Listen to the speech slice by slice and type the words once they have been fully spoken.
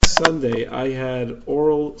Sunday, I had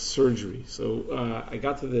oral surgery. So I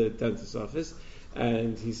got to the dentist's office,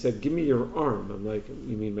 and he said, "Give me your arm." I'm like,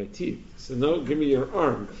 "You mean my teeth?" He said, "No, give me your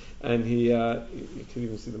arm." And you can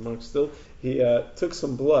even see the mark still. He took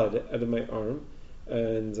some blood out of my arm,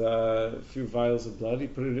 and a few vials of blood. He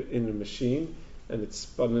put it in a machine, and it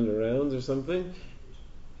spun it around or something.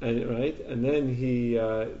 And then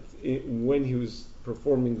when he was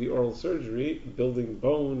performing the oral surgery, building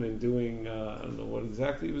bone and doing, I don't know what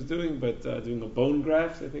exactly he was doing, but doing a bone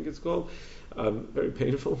graft, I think it's called, very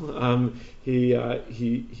painful.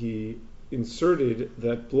 He inserted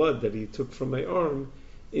that blood that he took from my arm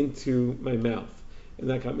into my mouth. And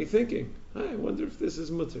that got me thinking, I wonder if this is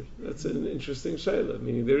mutter. That's an interesting shayla.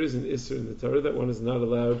 Meaning there is an isser in the Torah that one is not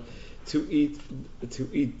allowed to eat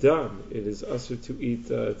dam. It is usher to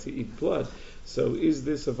eat blood. So is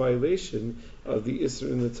this a violation of the isser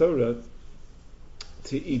in the Torah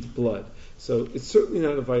to eat blood? So it's certainly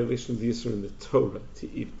not a violation of the isser in the Torah to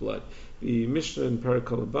eat blood. The Mishnah in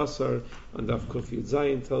Parakal Basar on Daf Kuf Yud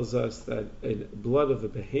Zayin tells us that in blood of a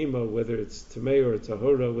behema, whether it's tamei or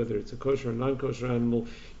tahora, whether it's a kosher or non-kosher animal,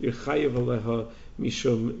 you're chayav aleha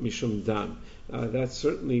mishum dam. That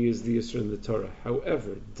certainly is the issur in the Torah.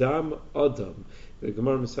 However, dam adam, the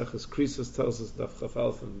Gemara Maseches Krisos tells us Daf Chaf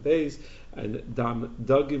Alef and Beis, and dam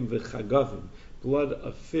dagim v'chagavim, blood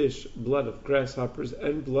of fish, blood of grasshoppers,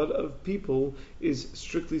 and blood of people is,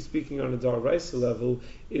 strictly speaking, on a daraisa level,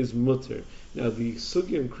 is mutter. Now, the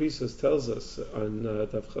Sugya in Krisos tells us on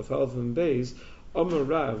Daf Chaf Alef and Beis, Amar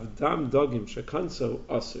Rav, dam dagim shekanso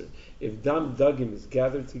aser. If dam dagim is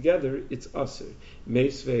gathered together, it's aser.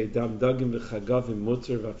 Meisvei dam dagim v'chagavim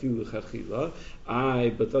mutter v'afilu chachila.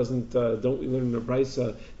 But don't we learn in the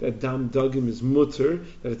Brisa that dam dagim is mutter,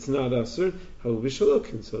 that it's not aser? How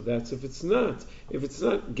bishalokin? So that's if it's not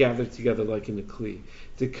gathered together like in a kli.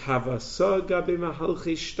 The kavasa gabe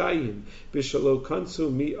mahalche shtayim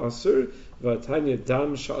bishalokansu mi aser v'atanya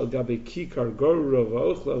dam shal gabe kikar goruro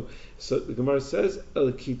v'ochlo. So the Gemara says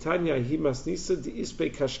el kitanya hi masnisa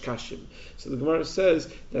diispe kashkashim. So the Gemara says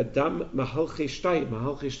that dam mahalche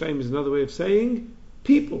shtayim is another way of saying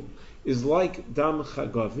people, is like dam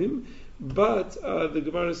chagavim. But the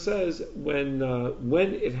Gemara says when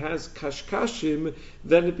it has kashkashim,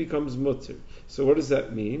 then it becomes mutter. So what does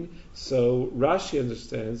that mean? So Rashi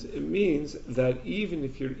understands it means that even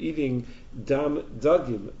if you're eating dam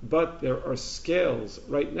dagim, but there are scales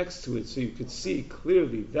right next to it, so you could see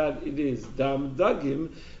clearly that it is dam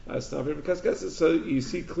dagim. So you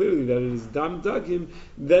see clearly that it is dam dagim,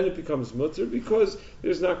 then it becomes mutter because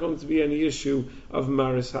there's not going to be any issue of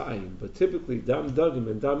maris ha'ayin. But typically dam dagim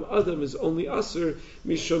and dam adam is only aser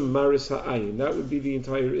mishum maris ha'ayin. That would be the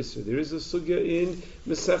entire issur. There is a sugya in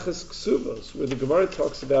Maseches Ksuvos where the Gemara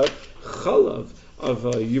talks about chalav of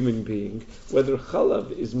a human being, whether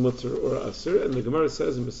chalav is mutter or aser, and the Gemara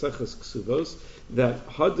says in Maseches Ksuvos that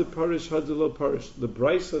had parish, had lo parish. The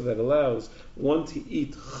brisa that allows one to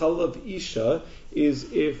eat chalav isha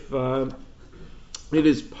is if it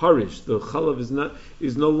is parish. The chalav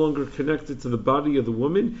is no longer connected to the body of the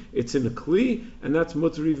woman. It's in a kli, and that's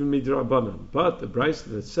mutter even midrabanan. But the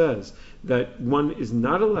brisa that says that one is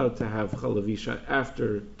not allowed to have chalav isha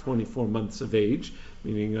after 24 months of age,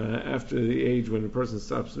 meaning after the age when a person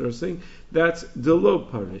stops nursing, that's delo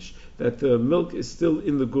parish, that the milk is still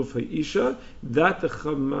in the gufa isha, that the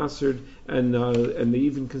chum mastered, and they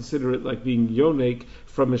even consider it like being yonek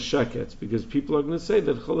from a sheket, because people are going to say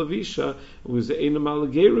that chalav isha was eina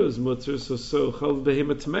malagera mutter, so chalav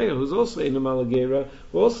behema tameya, who's also eina malagera,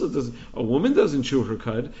 who also doesn't, a woman doesn't chew her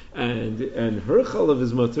cud, and her chalav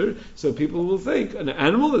is mutter, so people will think an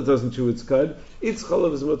animal that doesn't chew its cud, its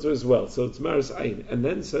chalav is mutter as well. So it's maris ayin. And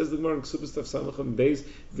then says the Gemara in Ksubas Taf Samacham Beis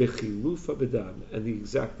v'chilufa b'dam, and the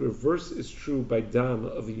exact reverse is true by dam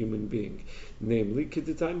of a human being, namely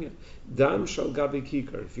kiditanya dam shal gabe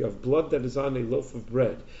kikar. If you have blood that is on a loaf of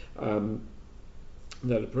bread,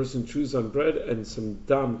 that a person chews on bread and some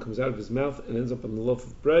dam comes out of his mouth and ends up on the loaf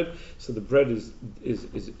of bread, so the bread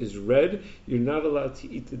is red, you're not allowed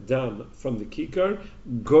to eat the dam from the kikar,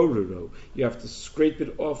 goruro. You have to scrape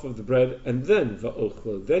it off of the bread and then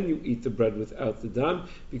va'ochlo. Then you eat the bread without the dam,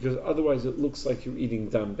 because otherwise it looks like you're eating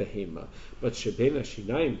dam behema. But shebena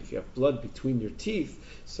shinayim, if you have blood between your teeth,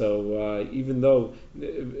 so even though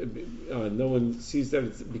no one sees that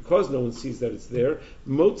it's, because no one sees that it's there,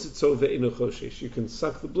 motzitzo ve'eno choshesh, you can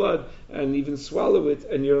suck the blood and even swallow it,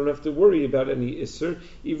 and you don't have to worry about any isser,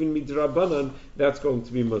 even midrabanan, that's going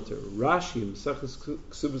to be mutter. Rashi, Mesachus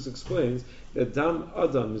Ksubas explains that dam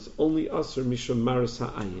adam is only asur mishum maras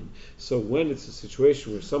ha'ayin. So when it's a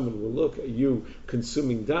situation where someone will look at you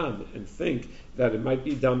consuming dam and think that it might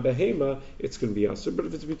be dam behema, it's going to be asur. But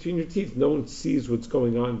if it's between your teeth, no one sees what's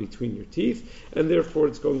going on between your teeth, and therefore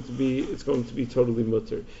it's going to be totally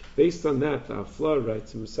mutter. Based on that, the Afla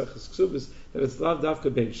writes in Mesachus Ksubas that it's lav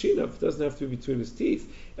dafka ben shinav. It doesn't have to be between his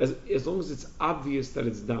teeth, as long as it's obvious that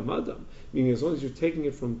it's dam adam. Meaning, as long as you're taking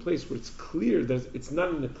it from a place where it's clear that it's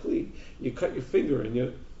not in the kli. You cut your finger and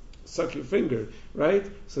you suck your finger, right?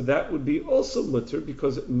 So that would be also mutter,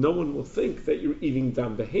 because no one will think that you're eating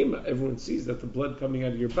dam behema. Everyone sees that the blood coming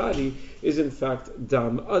out of your body is in fact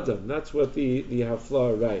dam adam. That's what the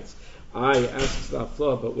Hafla writes. I asks the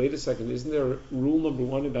Hafla, but wait a second, isn't there rule number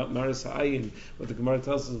one about maras ha'ayin? What the Gemara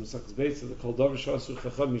tells us in Mesachus Beis, that the kol davar she'asur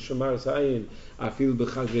chacham mishum maras ha'ayin afil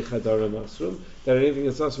b'chadrei chadarim asrum, that anything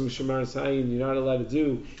that's asur mishum maras ha'ayin you're not allowed to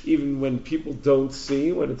do even when people don't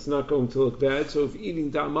see, when it's not going to look bad. So if eating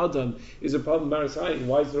dam adam is a problem maras ha'ayin,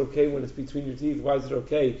 why is it okay when it's between your teeth? Why is it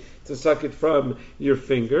okay to suck it from your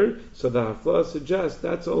finger? So the Hafla suggests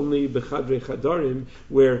that's only b'chadrei chadarim,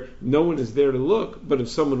 where no one is there to look, but if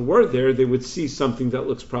someone were there, they would see something that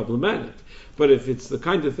looks problematic. But if it's the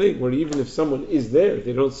kind of thing where even if someone is there,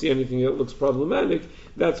 they don't see anything that looks problematic,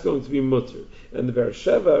 that's going to be mutter. And the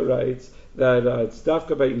Beersheva writes that it's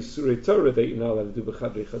dafka by Yisurei Torah that you're not allowed to do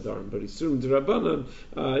b'chadrei chadarim, but Yisurim D'Rabbanan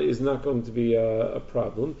is not going to be a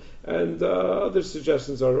problem. And other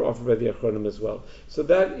suggestions are offered by the Achronim as well. So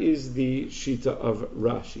that is the Shita of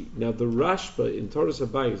Rashi. Now the Rashba in Torah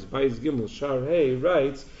Bayis Gimel Shar Hey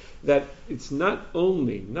writes that it's not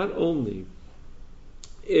only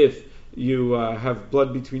if you have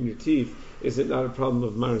blood between your teeth, is it not a problem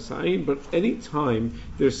of maras ha'ayin, but any time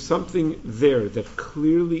there's something there that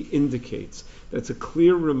clearly indicates, that's a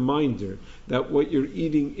clear reminder that what you're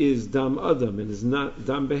eating is dam adam and is not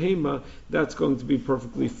dam behema, that's going to be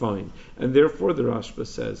perfectly fine. And therefore the Rashba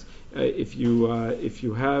says, if you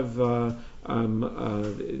have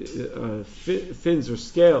fins or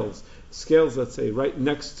scales, let's say, right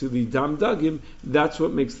next to the dam dagim, that's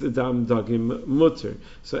what makes the dam dagim mutter.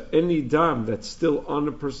 So any dam that's still on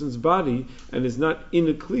a person's body and is not in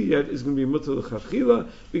a kli yet is going to be mutter l'chachila,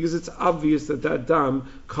 because it's obvious that dam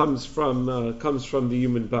comes from the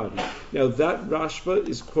human body. Now that Rashba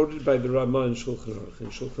is quoted by the Rama in Shulchan Aruch. In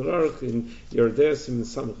Shulchan Aruch, in Yerdei in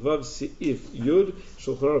Samach Vav Seif Yud,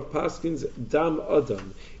 Shulchan Aruch paskins dam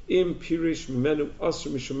adam. Im pirish mimenu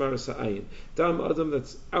asur mishum maras ha'ayin. Dam adam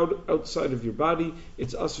that's outside of your body,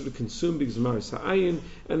 it's asur to consume because of maras ha'ayin,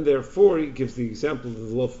 and therefore he gives the example of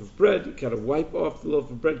the loaf of bread. You gotta wipe off the loaf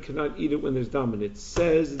of bread, cannot eat it when there's dam in it.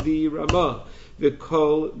 Says the Rama, the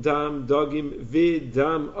kol dam dagim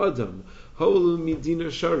v'dam adam. Holu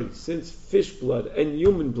midina shari. Since fish blood and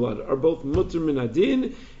human blood are both mutter min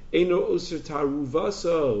adin, Eino Osir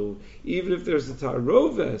Taruvaso. Even if there's a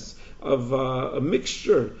taroves of a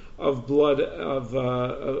mixture of blood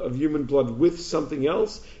of human blood with something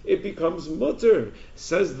else, it becomes mutter.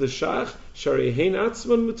 Says the Shach, Shari Hein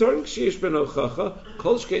Atzman Mutarin Kshish Ben Hochacha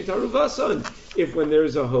Kol Shkei Taruvasan. If when there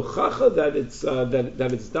is a hochacha that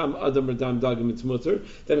it's dam adam or dam dagim, it's mutter,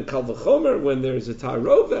 then kal v'chomer when there is a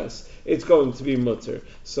taroves, it's going to be mutter.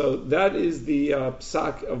 So that is the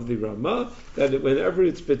psak of the Rama, that whenever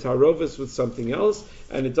it's betaroves with something else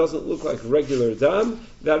and it doesn't look like regular dam,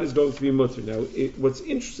 that is going to be mutter. Now, what's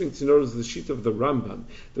interesting to note is the sheet of the Rambam.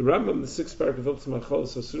 The Rambam, the 6th paragraph of Hilchos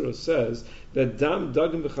Machos Asura, says that dam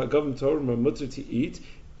dagim v'chagavim torah are mutter to eat,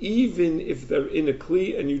 even if they're in a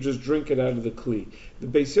kli and you just drink it out of the kli. The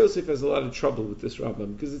Beis Yosef has a lot of trouble with this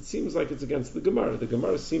Rambam because it seems like it's against the Gemara. The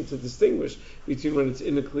Gemara seems to distinguish between when it's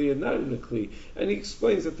in a kli and not in a kli. And he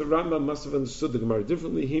explains that the Rambam must have understood the Gemara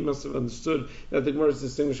differently. He must have understood that the Gemara is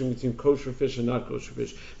distinguishing between kosher fish and not kosher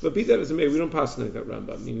fish. But be that as it may, we don't pass like that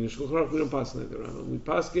Rambam. Meaning in Shulchan Aruch, we don't pass like that Rambam. We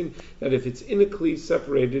paskin that if it's in a kli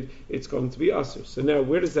separated, it's going to be asur. So now,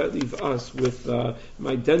 where does that leave us with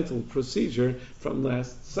my dental procedure from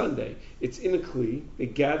last Sunday? It's in a kli. They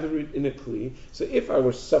gather it in a kli. So if I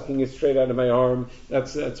were sucking it straight out of my arm,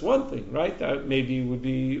 that's one thing, right? That maybe would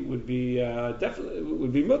be definitely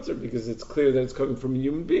would be mutter because it's clear that it's coming from a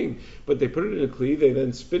human being. But they put it in a kli. They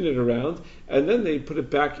then spin it around, and then they put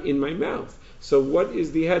it back in my mouth. So what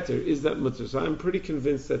is the heter? Is that mutter? So I'm pretty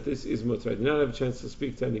convinced that this is mutter. I did not have a chance to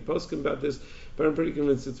speak to any poskim about this, but I'm pretty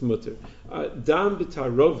convinced it's mutter. Dam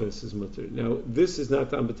b'tarovis is mutter. Now, this is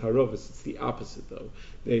not dam b'tarovis. It's the opposite, though.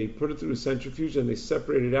 They put it through a centrifuge and they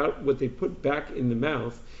separate it out. What they put back in the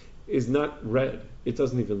mouth is not red. It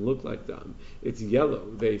doesn't even look like dam. It's yellow.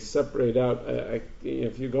 They separate out.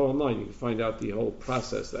 If you go online, you can find out the whole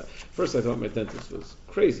process. That first I thought my dentist was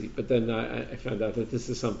crazy, but then I found out that this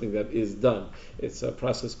is something that is done. It's a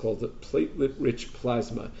process called platelet-rich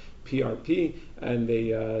plasma. PRP, and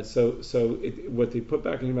what they put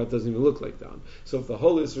back in your mouth doesn't even look like dam. So if the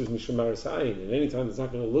whole issue is mishumar sayin, and anytime it's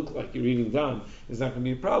not going to look like you're eating dam, it's not going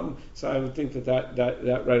to be a problem. So I would think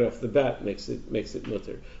that right off the bat makes it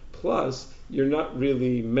mutter. Plus, you're not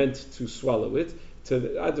really meant to swallow it. To the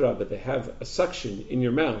adrabah, they have a suction in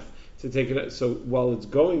your mouth to take it out. So while it's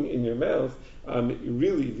going in your mouth,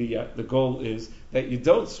 really the goal is that you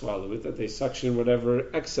don't swallow it, that they suction whatever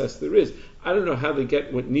excess there is. I don't know how they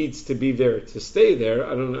get what needs to be there to stay there. I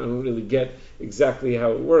don't really get exactly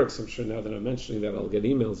how it works. I'm sure now that I'm mentioning that, I'll get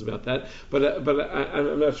emails about that. But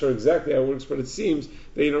I'm not sure exactly how it works. But it seems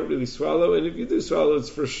that you don't really swallow, and if you do swallow, it's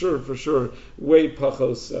for sure way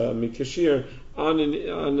pachos mikashir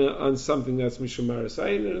on something that's mishumar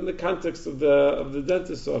sayin, and in the context of the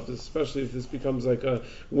dentist's office, especially if this becomes like a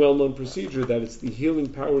well-known procedure that it's the healing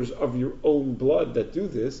powers of your own blood that do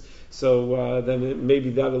this. So then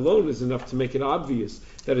maybe that alone is enough to make it obvious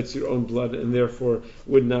that it's your own blood, and therefore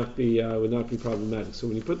would not be problematic. So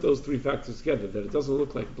when you put those three factors together, that it doesn't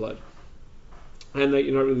look like blood, and that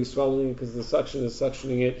you're not really swallowing it because the suction is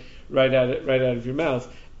suctioning it right out of your mouth,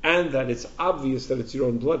 and that it's obvious that it's your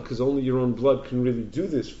own blood, because only your own blood can really do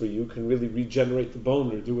this for you, can really regenerate the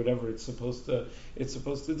bone or do whatever it's supposed to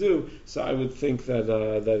do. So I would think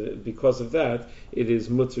that because of that, it is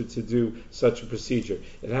mutter to do such a procedure.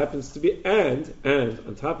 It happens to be, and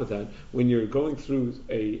on top of that, when you're going through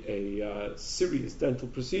a serious dental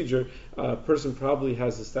procedure, a person probably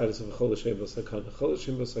has the status of a chol hashem b'sakana. Chol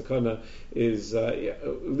hashem b'sakana is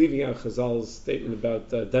leaving out Chazal's statement about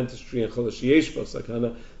dentistry and chol sheyesh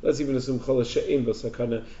b'sakana. Let's even assume chol she'ein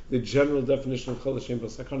b'sakana. The general definition of chol hashem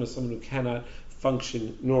b'sakana is someone who cannot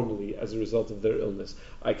function normally as a result of their illness.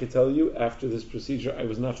 I can tell you, after this procedure, I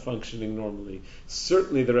was not functioning normally.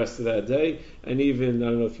 Certainly the rest of that day, and even, I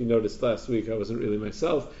don't know if you noticed last week, I wasn't really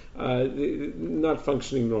myself, not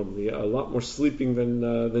functioning normally. A lot more sleeping than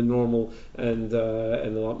normal, and a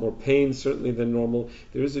lot more pain certainly than normal.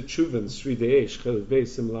 There is a tshuva in Sri Deesh, Chelek Beis,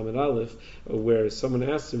 Sim Lamed Aleph, where someone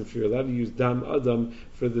asked him if you're allowed to use dam adam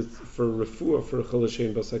for refuah for chol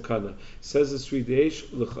hashem b'sakana. Says the Sri Deesh,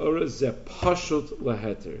 l'chora ze pashut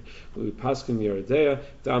laheter. We paskin Yeridea,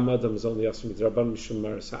 dam adam is only asur midraban mishum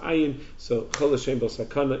maras ha'ayin. So chol hashem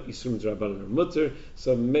b'sakana isur midraban are mutter.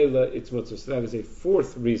 So mela it's mutter. So that is a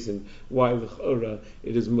fourth reason why l'chora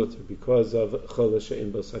it is mutter, because of chol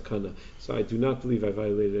hashem b'sakana. So I do not believe I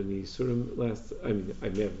violated any isurim I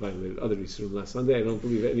may have violated other isurim last Sunday. I don't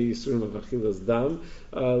believe any isurim of achilas dam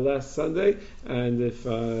last Sunday, and if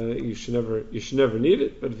you should never need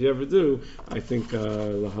it, but if you ever do, I think la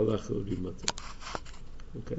halacha would be mutter.